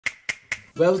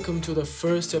Welcome to the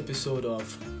first episode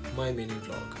of my mini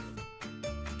vlog.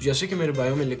 जैसे कि मेरे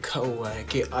बायो में लिखा हुआ है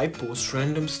कि I post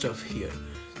random stuff here,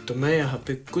 तो मैं यहाँ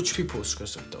पे कुछ भी पोस्ट कर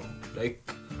सकता हूँ,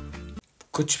 like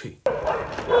कुछ भी.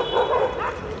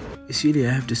 इसीलिए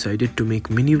I have decided to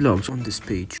make mini vlogs on this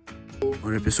page.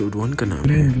 और episode 1 का नाम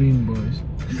है Green Boys.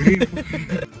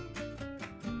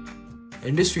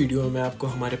 In this video मैं आपको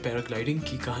हमारे पैराग्लाइडिंग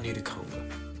की कहानी दिखाऊंगा.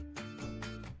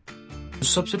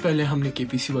 सबसे पहले हमने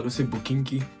केपीसी वालों से बुकिंग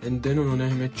की एंड देन उन्होंने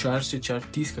हमें 4 से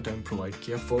 4:30 का टाइम प्रोवाइड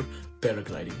किया for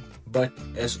paragliding.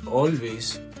 But as always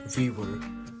we were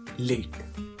late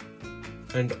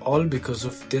and all because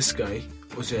of this guy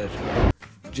Uzair,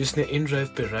 जिसने इन ड्राइव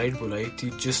पे राइड बुलाई थी,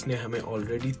 जिसने हमें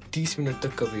ऑलरेडी 30 मिनट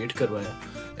तक का वेट करवाया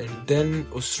एंड देन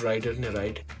उस राइडर ने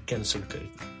राइड कैंसिल कर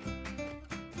दी.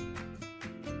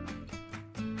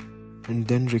 And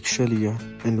then rickshaw लिया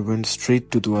and went straight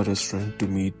to our restaurant to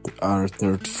meet our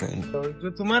third friend. जो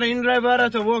तुम्हारा इन ड्राइव आ रहा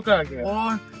था वो कहाँ गया?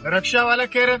 वो रिक्शा वाला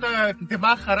कह रहा था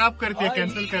दिमाग खराब कर दिया,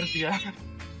 कैंसिल कर दिया.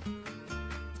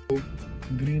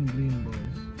 Green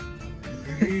boys.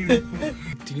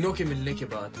 तीनों के मिलने के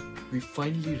बाद we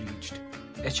finally reached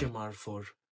HMR for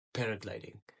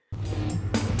paragliding.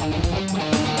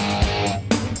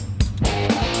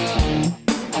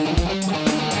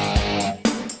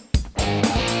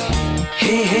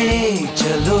 हे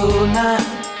चलो ना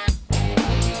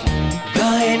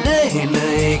गाए नए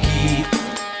नए गीत.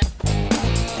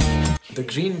 The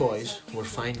Green Boys were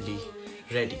finally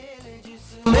ready.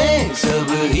 मैं सब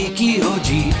ही की हो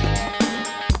जीत,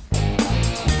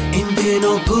 इन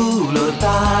दिनों फूल और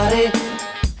तारे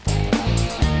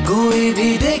कोई भी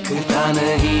देखता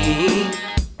नहीं.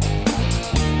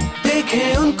 देखे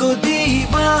उनको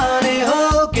दीवाने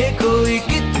हो के कोई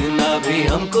कितना भी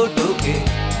हमको टोके.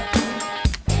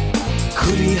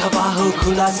 खुली हवा हो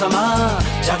खुला समा,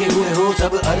 जागे हुए हो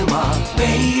सब अरमा.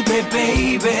 Baby,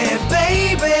 baby,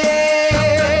 baby.